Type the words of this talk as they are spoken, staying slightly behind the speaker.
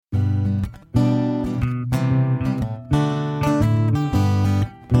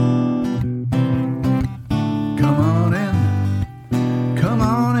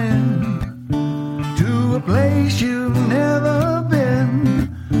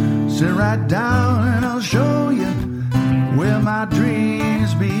Sit right down and I'll show you where my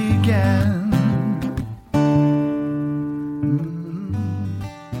dreams began.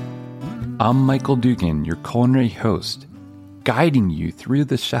 I'm Michael Dugan, your culinary host, guiding you through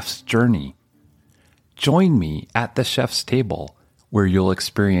the chef's journey. Join me at the chef's table, where you'll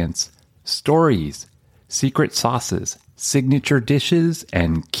experience stories, secret sauces, signature dishes,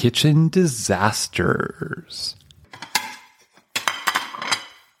 and kitchen disasters.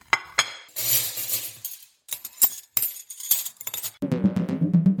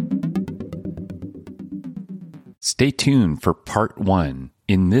 Stay tuned for part 1.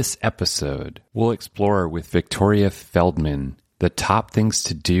 In this episode, we'll explore with Victoria Feldman the top things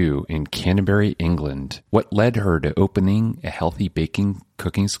to do in Canterbury, England, what led her to opening a healthy baking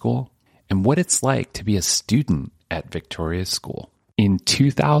cooking school, and what it's like to be a student at Victoria's school. In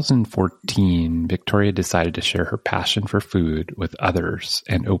 2014, Victoria decided to share her passion for food with others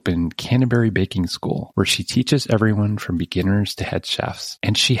and opened Canterbury Baking School, where she teaches everyone from beginners to head chefs.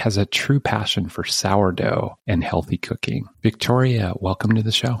 And she has a true passion for sourdough and healthy cooking. Victoria, welcome to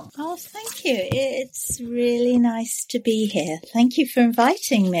the show. Oh, thank you. It's really nice to be here. Thank you for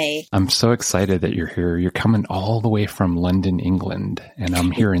inviting me. I'm so excited that you're here. You're coming all the way from London, England, and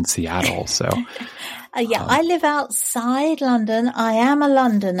I'm here in Seattle, so... I live outside London. I am a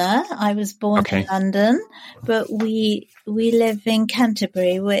Londoner. I was born in London, but we live in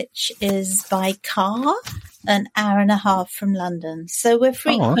Canterbury, which is by car an hour and a half from London. So we're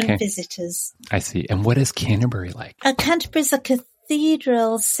frequent visitors. I see. And what is Canterbury like? Canterbury's a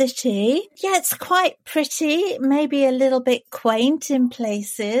cathedral city. Yeah, it's quite pretty, maybe a little bit quaint in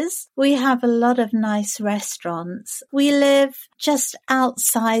places. We have a lot of nice restaurants. We live just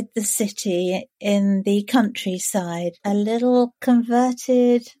outside the city in the countryside, a little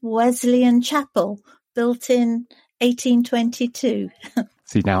converted Wesleyan chapel built in 1822.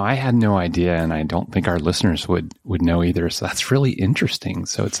 See, now I had no idea, and I don't think our listeners would know either. So that's really interesting.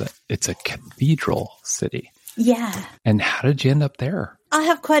 So it's a cathedral city. Yeah. And how did you end up there? I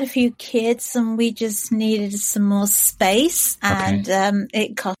have quite a few kids and we just needed some more space and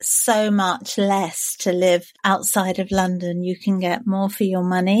it costs so much less to live outside of London. You can get more for your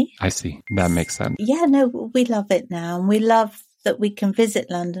money. I see. That makes sense. Yeah, no, we love it now and we love that we can visit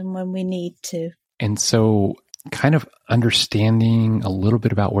London when we need to. And so kind of understanding a little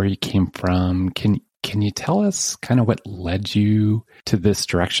bit about where you came from, can you tell us kind of what led you to this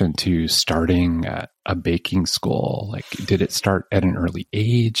direction to starting a baking school? Like, did it start at an early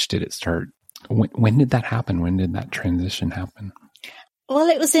age? Did it start, when did that happen? When did that transition happen? Well,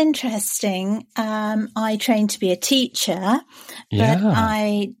 it was interesting. I trained to be a teacher, but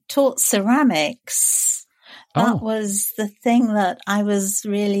I taught ceramics. That was the thing that I was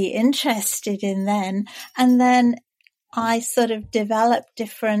really interested in then. And then I sort of developed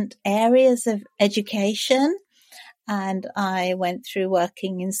different areas of education and I went through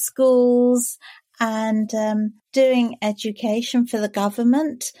working in schools and doing education for the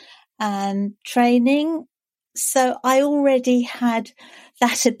government and training. So I already had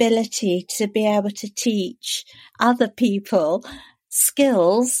that ability to be able to teach other people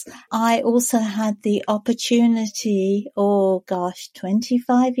skills. I also had the opportunity,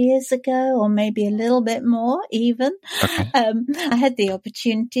 25 years ago, or maybe a little bit more even. I had the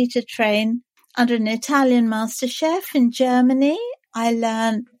opportunity to train under an Italian master chef in Germany. I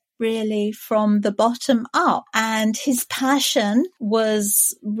learned really from the bottom up and his passion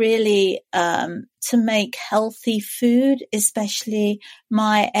was really to make healthy food, especially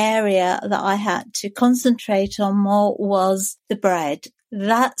my area that I had to concentrate on more was the bread.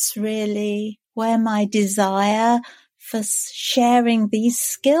 That's really where my desire for sharing these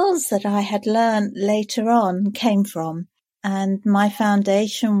skills that I had learned later on came from. And my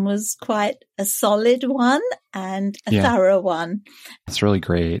foundation was quite a solid one and a thorough one. That's really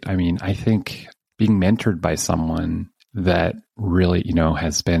great. I mean, I think being mentored by someone that really,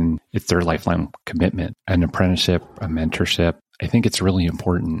 has been, it's their lifelong commitment, an apprenticeship, a mentorship. I think it's really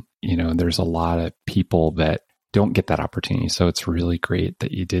important. There's a lot of people that don't get that opportunity. So it's really great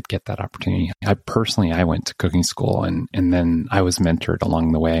that you did get that opportunity. I went to cooking school and then I was mentored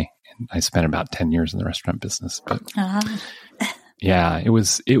along the way. I spent about 10 years in the restaurant business, but yeah, it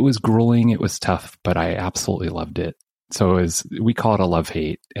was grueling. It was tough, but I absolutely loved it. So we call it a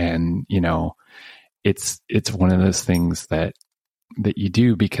love-hate. And, it's one of those things that you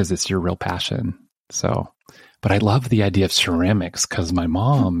do because it's your real passion. So, but I love the idea of ceramics because my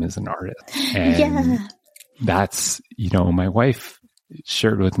mom is an artist and that's, my wife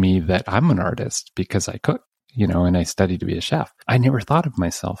shared with me that I'm an artist because I cook. And I studied to be a chef. I never thought of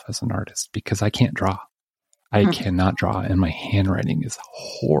myself as an artist because I can't draw. I cannot draw, and my handwriting is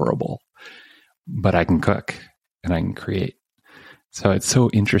horrible, but I can cook and I can create. So it's so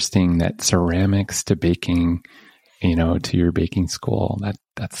interesting that ceramics to baking, to your baking school,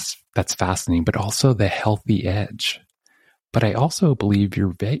 that's fascinating, but also the healthy edge. But I also believe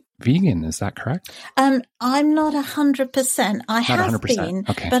you're vegan. Is that correct? I'm not 100%. I have 100%. Been,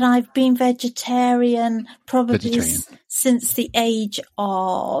 okay. But I've been vegetarian probably since the age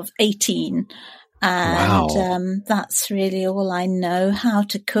of 18. And that's really all I know how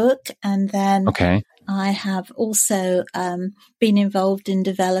to cook. And then I have also been involved in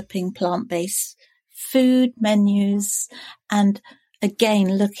developing plant-based food menus and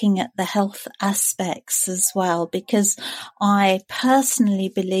again, looking at the health aspects as well, because I personally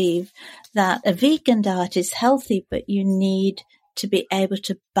believe that a vegan diet is healthy, but you need to be able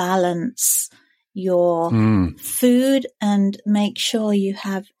to balance your food and make sure you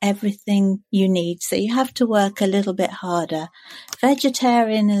have everything you need. So you have to work a little bit harder.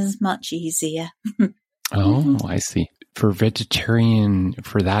 Vegetarian is much easier. Oh, I see. For vegetarian,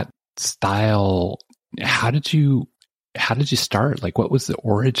 for that style, how did you start? Like, what was the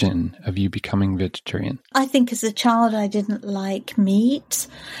origin of you becoming vegetarian? I think as a child, I didn't like meat.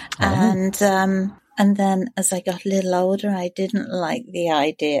 And then as I got a little older, I didn't like the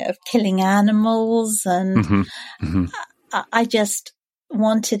idea of killing animals. And I just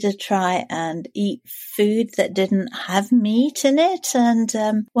wanted to try and eat food that didn't have meat in it. And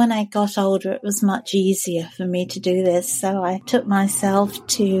when I got older, it was much easier for me to do this. So I took myself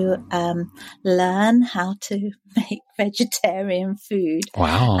to learn how to make vegetarian food.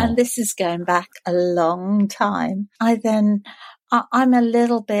 Wow. And this is going back a long time. I'm a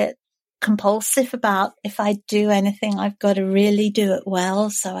little bit compulsive about if I do anything, I've got to really do it well.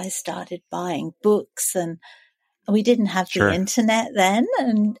 So I started buying books, and we didn't have the internet then,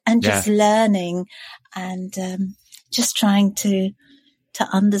 and just learning and just trying to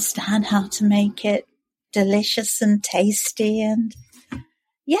understand how to make it delicious and tasty. And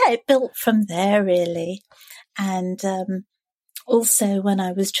it built from there really. And also when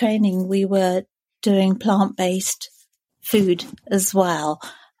I was training, we were doing plant-based food as well.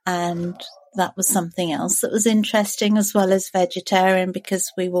 And that was something else that was interesting, as well as vegetarian,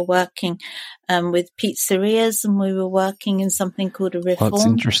 because we were working with pizzerias, and we were working in something called a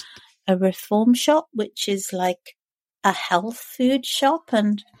reform shop, which is like a health food shop,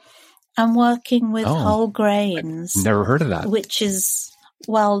 and I'm working with whole grains. I've never heard of that. Which is,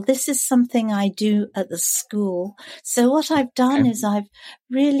 this is something I do at the school. So what I've done is I've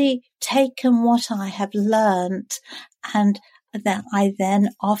really taken what I have learned, and that I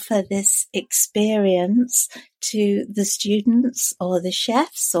then offer this experience to the students or the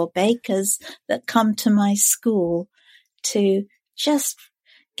chefs or bakers that come to my school to just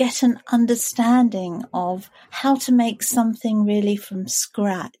get an understanding of how to make something really from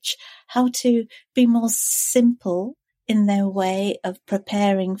scratch, how to be more simple in their way of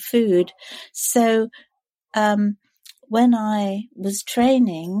preparing food. So, when I was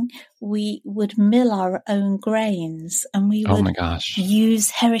training, we would mill our own grains, and we would use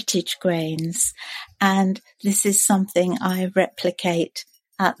heritage grains. And this is something I replicate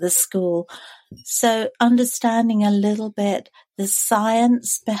at the school. So understanding a little bit the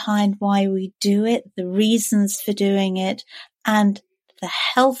science behind why we do it, the reasons for doing it, and the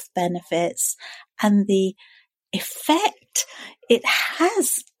health benefits and the effect it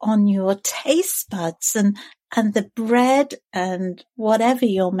has on your taste buds, and the bread and whatever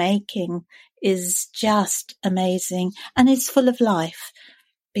you're making is just amazing, and it's full of life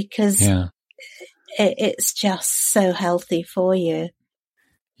because it's just so healthy for you.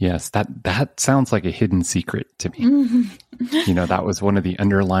 Yes, that sounds like a hidden secret to me. That was one of the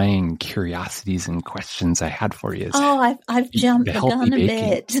underlying curiosities and questions I had for you. I've jumped the gun a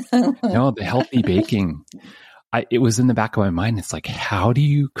bit. No, the healthy baking. It was in the back of my mind. It's like, how do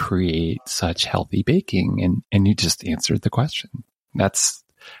you create such healthy baking? And you just answered the question. That's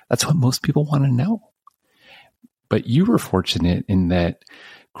what most people want to know. But you were fortunate in that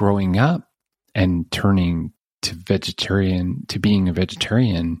growing up and turning to being a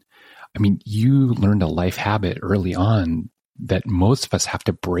vegetarian, I mean, you learned a life habit early on that most of us have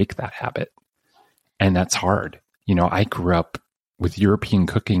to break that habit. And that's hard. I grew up with European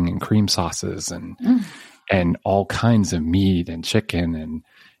cooking and cream sauces and all kinds of meat and chicken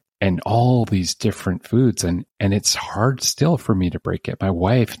and all these different foods. And it's hard still for me to break it. My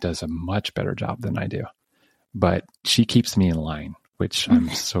wife does a much better job than I do, but she keeps me in line, which I'm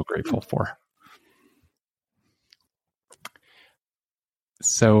so grateful for.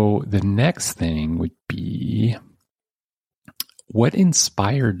 So the next thing would be, what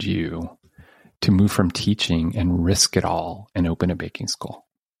inspired you to move from teaching and risk it all and open a baking school?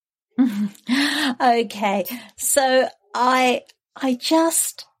 Okay. So I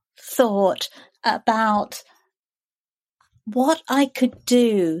just thought about what I could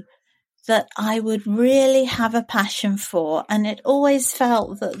do that I would really have a passion for. And it always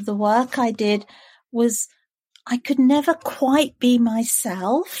felt that the work I did was, I could never quite be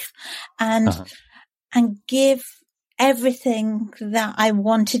myself and give everything that I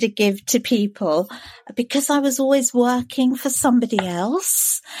wanted to give to people, because I was always working for somebody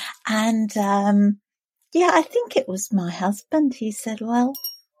else. And, I think it was my husband. He said, well,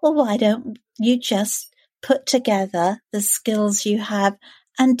 why don't you just put together the skills you have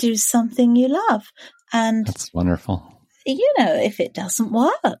and do something you love? And that's wonderful. If it doesn't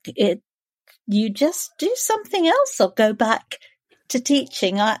work, you just do something else or go back to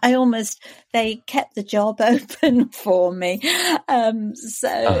teaching. They kept the job open for me. I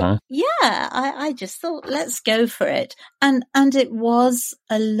just thought, let's go for it. And it was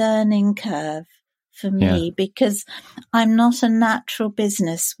a learning curve for me because I'm not a natural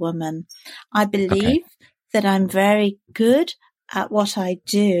businesswoman. I believe that I'm very good at what I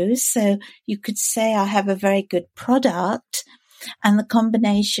do. So you could say I have a very good product, and the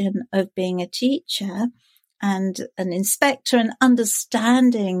combination of being a teacher and an inspector and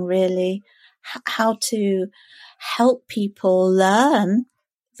understanding really how to help people learn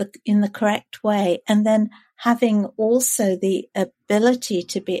in the correct way, and then having also the ability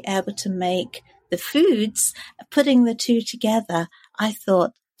to be able to make the foods, putting the two together, I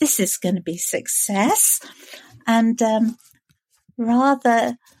thought this is going to be success. And I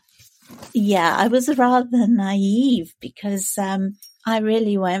was rather naive because I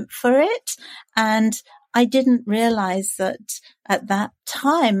really went for it, and I didn't realize that at that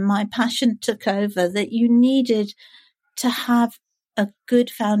time my passion took over, that you needed to have a good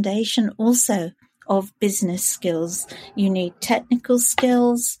foundation also of business skills. You need technical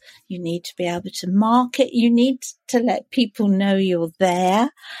skills. You need to be able to market. You need to let people know you're there.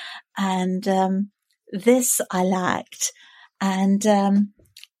 And this I lacked. And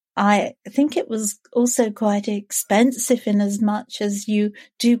I think it was also quite expensive in as much as you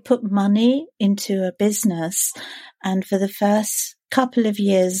do put money into a business. And for the first couple of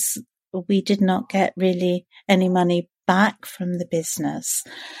years, we did not get really any money back from the business.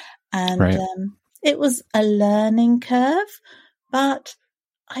 And it was a learning curve, but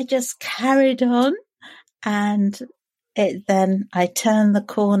I just carried on, and then I turned the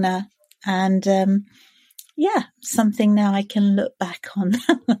corner, and something now I can look back on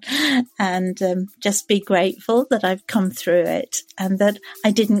and just be grateful that I've come through it and that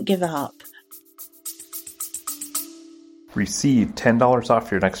I didn't give up. Receive $10 off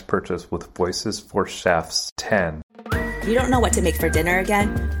your next purchase with Voices for Chefs 10. You don't know what to make for dinner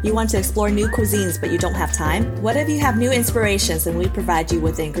again? You want to explore new cuisines, but you don't have time? What if you have new inspirations and we provide you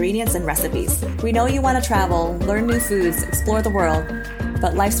with the ingredients and recipes? We know you want to travel, learn new foods, explore the world,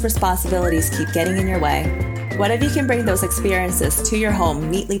 but life's responsibilities keep getting in your way. What if you can bring those experiences to your home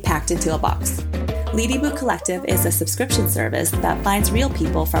neatly packed into a box? Lady Boo Collective is a subscription service that finds real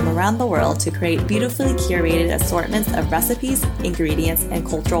people from around the world to create beautifully curated assortments of recipes, ingredients, and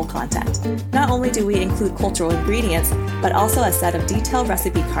cultural content. Not only do we include cultural ingredients, but also a set of detailed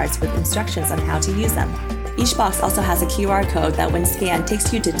recipe cards with instructions on how to use them. Each box also has a QR code that when scanned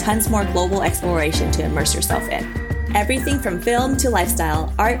takes you to tons more global exploration to immerse yourself in. Everything from film to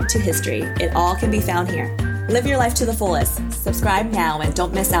lifestyle, art to history, it all can be found here. Live your life to the fullest. Subscribe now and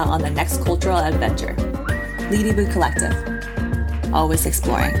don't miss out on the next cultural adventure. Lady Boo Collective. Always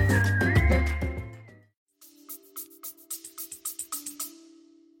exploring.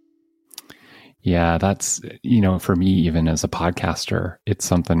 Yeah, that's, for me, even as a podcaster, it's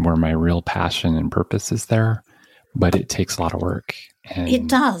something where my real passion and purpose is there, but it takes a lot of work. And it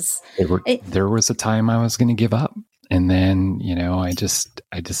does. There was a time I was going to give up. And then,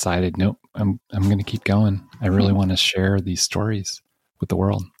 I decided, nope, I'm going to keep going. I really want to share these stories with the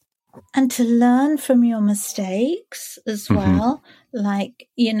world. And to learn from your mistakes as well, like,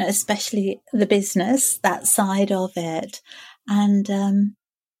 especially the business, that side of it. And,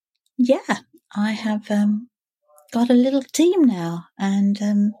 I have got a little team now, and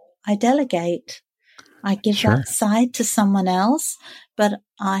I delegate. I give that side to someone else, but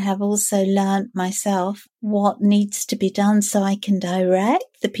I have also learned myself what needs to be done so I can direct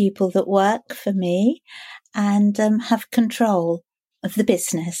the people that work for me and have control of the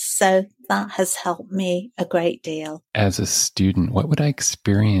business. So that has helped me a great deal. As a student, what would I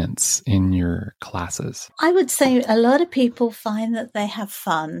experience in your classes? I would say a lot of people find that they have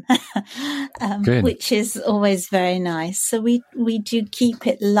fun, which is always very nice. So we do keep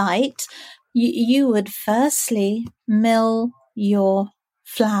it light, you would firstly mill your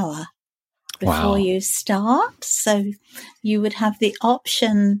flour before you start. So you would have the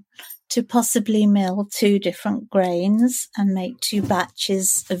option to possibly mill 2 different grains and make 2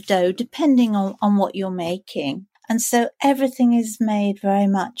 batches of dough, depending on what you're making. And so everything is made very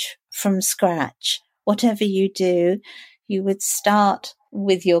much from scratch. Whatever you do, you would start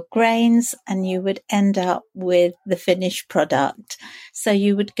with your grains and you would end up with the finished product. So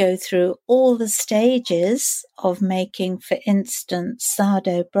you would go through all the stages of making, for instance,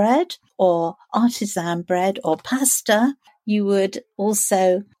 sourdough bread or artisan bread or pasta. You would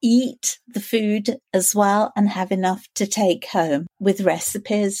also eat the food as well and have enough to take home with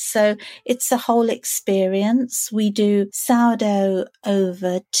recipes. So it's a whole experience. We do sourdough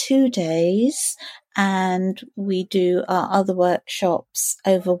over 2 days and we do our other workshops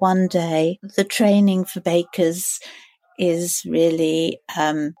over 1 day. The training for bakers is really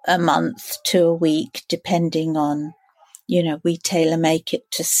a month to a week, depending on, we tailor make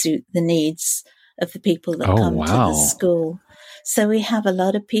it to suit the needs of the people that come to the school. So we have a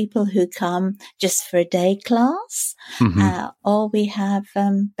lot of people who come just for a day class, or we have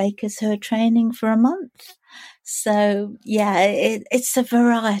bakers who are training for a month. So yeah, it's a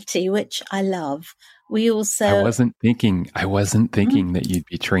variety, which I love. We also. I wasn't thinking that you'd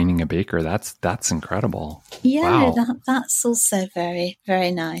be training a baker. That's incredible. Yeah, wow. That's also very,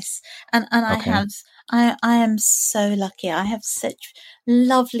 very nice. And I am so lucky. I have such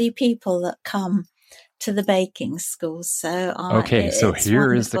lovely people that come to the baking school. So so here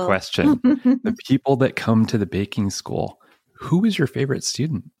wonderful. Is the question. The people that come to the baking school, who is your favorite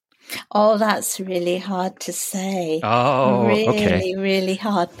student? Oh, that's really hard to say. Oh, really, okay. Really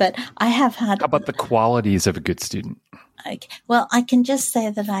hard. But I have had. How about the qualities of a good student? Okay. Well, I can just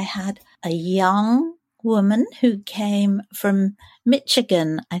say that I had a young woman who came from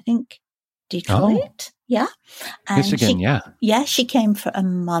Michigan, I think Detroit. Oh. Yeah. And Michigan, Yeah, she came for a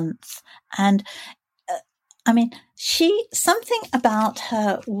month. And something about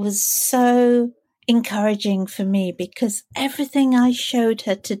her was so encouraging for me because everything I showed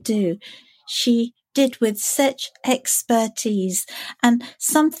her to do, she did with such expertise. And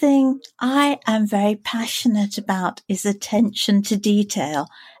something I am very passionate about is attention to detail.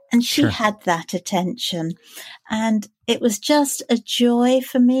 And she had that attention. And it was just a joy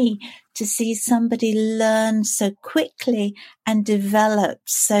for me to see somebody learn so quickly and develop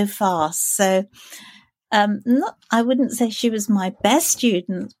so fast. So I wouldn't say she was my best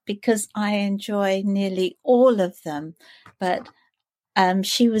student because I enjoy nearly all of them, but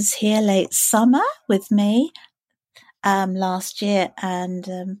she was here late summer with me last year,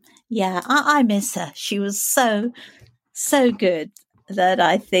 and I miss her. She was so good that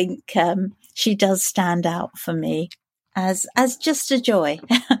I think she does stand out for me as just a joy.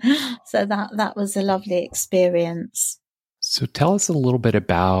 So that was a lovely experience. So tell us a little bit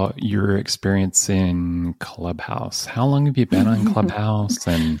about your experience in Clubhouse. How long have you been on Clubhouse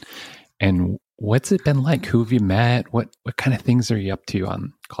and what's it been like? Who have you met? What kind of things are you up to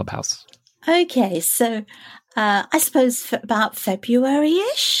on Clubhouse? Okay, so I suppose for about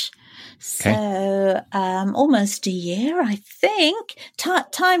February-ish. So almost a year, I think.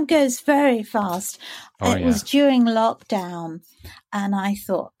 Time goes very fast. It was during lockdown and I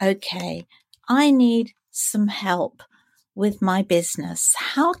thought, okay, I need some help with my business.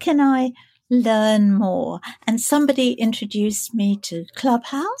 How can I learn more? And somebody introduced me to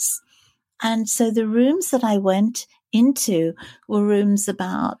Clubhouse. And so the rooms that I went into were rooms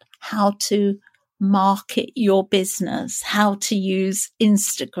about how to market your business, how to use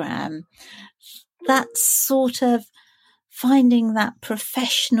Instagram. That sort of finding that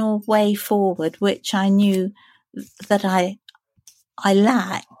professional way forward, which I knew that I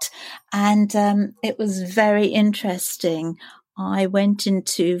lacked. And it was very interesting. I went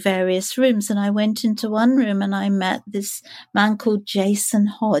into various rooms and I went into one room and I met this man called Jason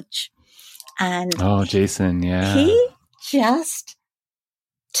Hodge. And Jason, yeah. He just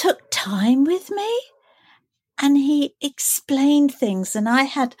took time with me and he explained things. And I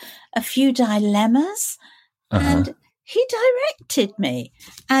had a few dilemmas and he directed me.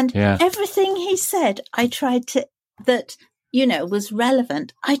 And everything he said, I tried to, that was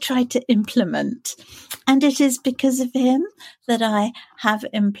relevant, I tried to implement. And it is because of him that I have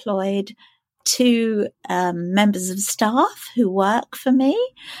employed 2 members of staff who work for me.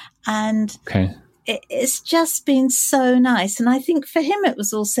 And it's just been so nice. And I think for him, it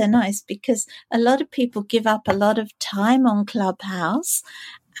was also nice because a lot of people give up a lot of time on Clubhouse.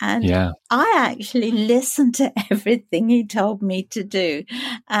 And I actually listened to everything he told me to do.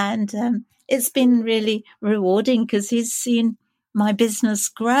 And it's been really rewarding because he's seen my business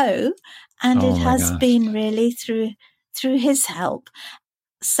grow And it has gosh. been really through his help.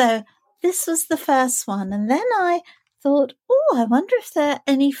 So this was the first one. And then I thought, I wonder if there are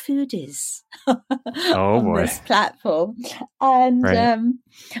any foodies on this platform. And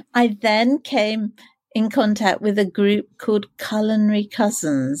I then came in contact with a group called Culinary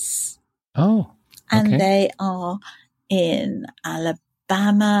Cousins. Oh, okay. And they are in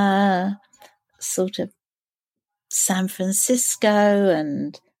Alabama, sort of San Francisco,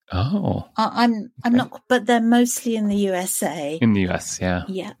 and I'm not, but they're mostly in the USA. In the US, yeah.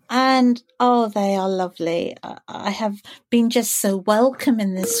 Yeah. And they are lovely. I have been just so welcome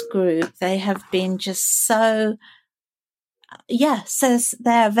in this group. They have been just so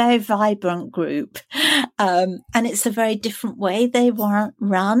they're a very vibrant group. And it's a very different way they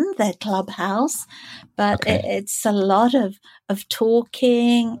run their clubhouse, but it's a lot of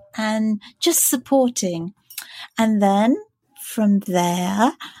talking and just supporting. And then from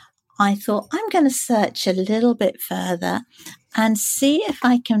there, I thought I'm going to search a little bit further and see if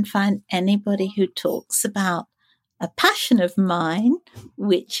I can find anybody who talks about a passion of mine,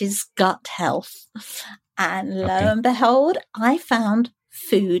 which is gut health. And lo and behold, I found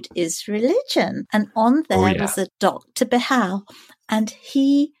Food is Religion. And on there was a Dr. Behal, and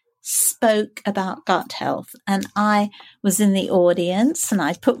he spoke about gut health. And I was in the audience, and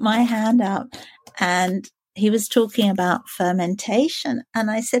I put my hand up, and he was talking about fermentation. And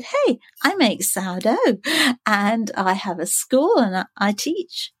I said, hey, I make sourdough, and I have a school, and I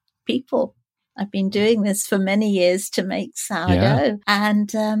teach people. I've been doing this for many years to make sourdough. And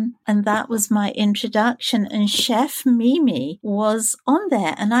that was my introduction. And Chef Mimi was on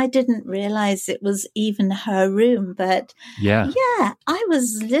there, and I didn't realize it was even her room. But I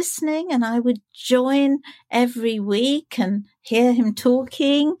was listening, and I would join every week and hear him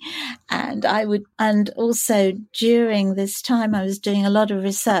talking. And also during this time, I was doing a lot of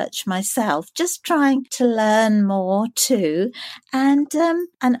research myself, just trying to learn more too. And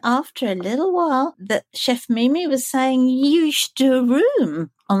after a little while, that Chef Mimi was saying, you should do a room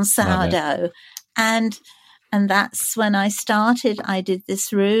on sourdough. And that's when I started. I did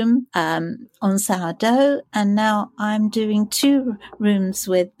this room on sourdough, and now I'm doing 2 rooms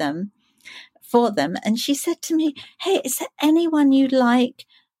for them. And she said to me, hey, is there anyone you'd like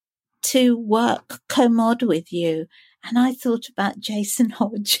to work co-mod with you? And I thought about Jason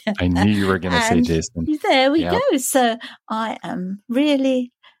Hodge. I knew you were going to say Jason. There we go. So I am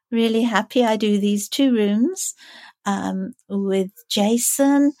really, really happy. I do these 2 rooms with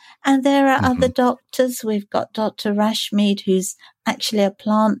Jason, and there are other doctors. We've got Dr. Rashmead, who's actually a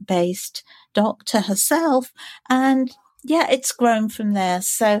plant-based doctor herself, and it's grown from there.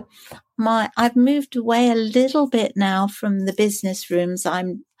 So I've moved away a little bit now from the business rooms.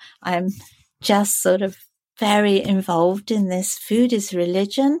 I'm just sort of very involved in this Food is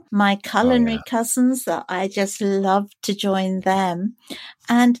Religion. My culinary cousins, that I just love to join them.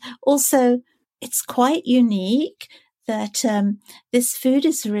 And also it's quite unique that this Food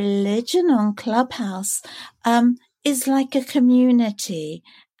is Religion on Clubhouse is like a community.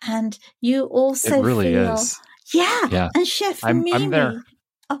 And you also it really is. Yeah. And Chef Mimi. I'm there.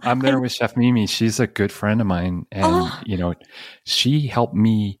 I'm there with Chef Mimi. She's a good friend of mine. And, she helped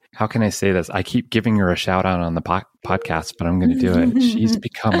me. How can I say this? I keep giving her a shout out on the podcast, but I'm going to do it. She's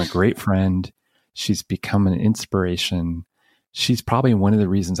become a great friend. She's become an inspiration. She's probably one of the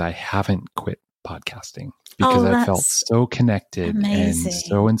reasons I haven't quit podcasting, because I felt so connected and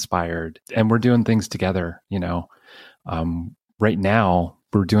so inspired. And we're doing things together, right now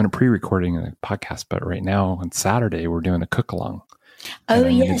we're doing a pre-recording of the podcast, but right now on Saturday, we're doing a cook along. Oh,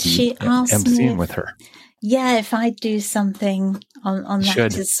 yes. She asked me with her. Yeah, if I do something on that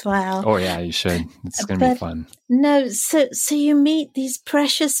as well. Oh, yeah, you should. It's going to be fun. No, so you meet these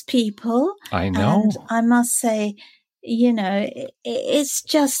precious people. I know. And I must say, it's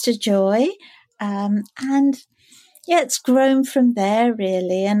just a joy. And it's grown from there,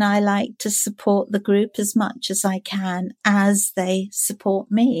 really. And I like to support the group as much as I can as they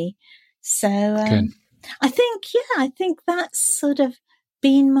support me. So I think that's sort of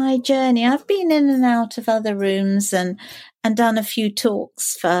been my journey. I've been in and out of other rooms and done a few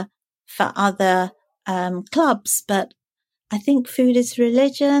talks for other clubs, but I think Food is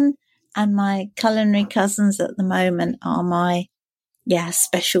Religion and my culinary cousins at the moment are my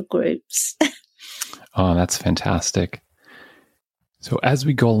special groups. Oh, that's fantastic. So as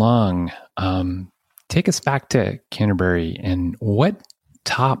we go along, take us back to Canterbury, and what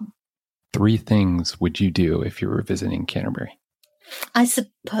top 3 things would you do if you were visiting Canterbury? I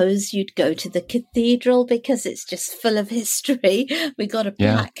suppose you'd go to the cathedral because it's just full of history. We got a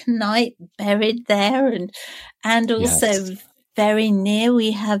Black Knight buried there, and also very near,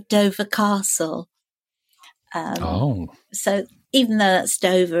 we have Dover Castle. So even though that's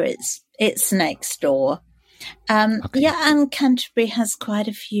Dover, it's next door. Okay. Yeah, and Canterbury has quite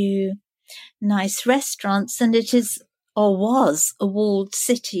a few nice restaurants, and it is, or was, a walled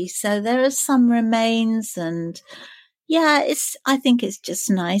city. So there are some remains, and yeah, I think it's just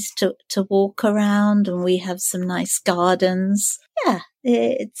nice to walk around, and we have some nice gardens. Yeah,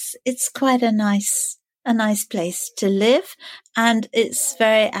 it's quite a nice place to live, and it's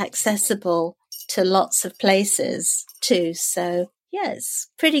very accessible to lots of places too. So yeah, it's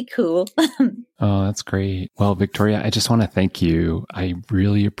pretty cool. Oh, that's great. Well, Victoria, I just want to thank you. I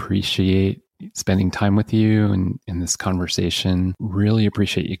really appreciate spending time with you and in this conversation. Really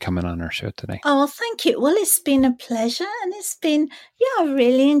appreciate you coming on our show today. Oh, thank you. Well, it's been a pleasure, and it's been, I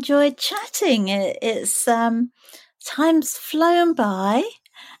really enjoyed chatting. It's time's flown by,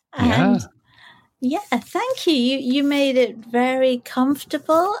 and yeah, thank you. You made it very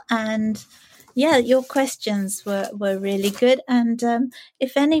comfortable, and yeah, your questions were really good. And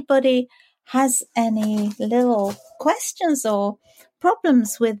if anybody has any little questions or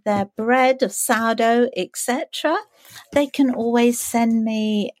problems with their bread or sourdough, etc., they can always send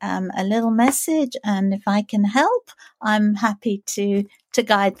me a little message, and if I can help, I'm happy to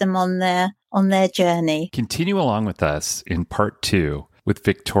guide them on their journey. Continue along with us in part 2 with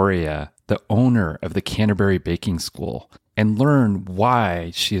Victoria, the owner of the Canterbury Baking School, and learn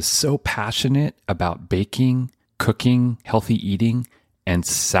why she is so passionate about baking, cooking, healthy eating, and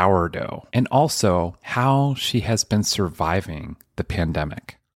sourdough, and also how she has been surviving the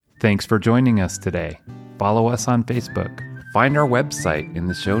pandemic. Thanks for joining us today. Follow us on Facebook. Find our website in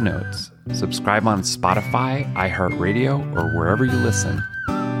the show notes. Subscribe on Spotify, iHeartRadio, or wherever you listen.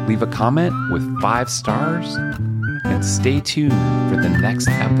 Leave a comment with 5 stars, and stay tuned for the next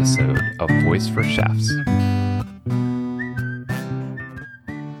episode of Voice for Chefs.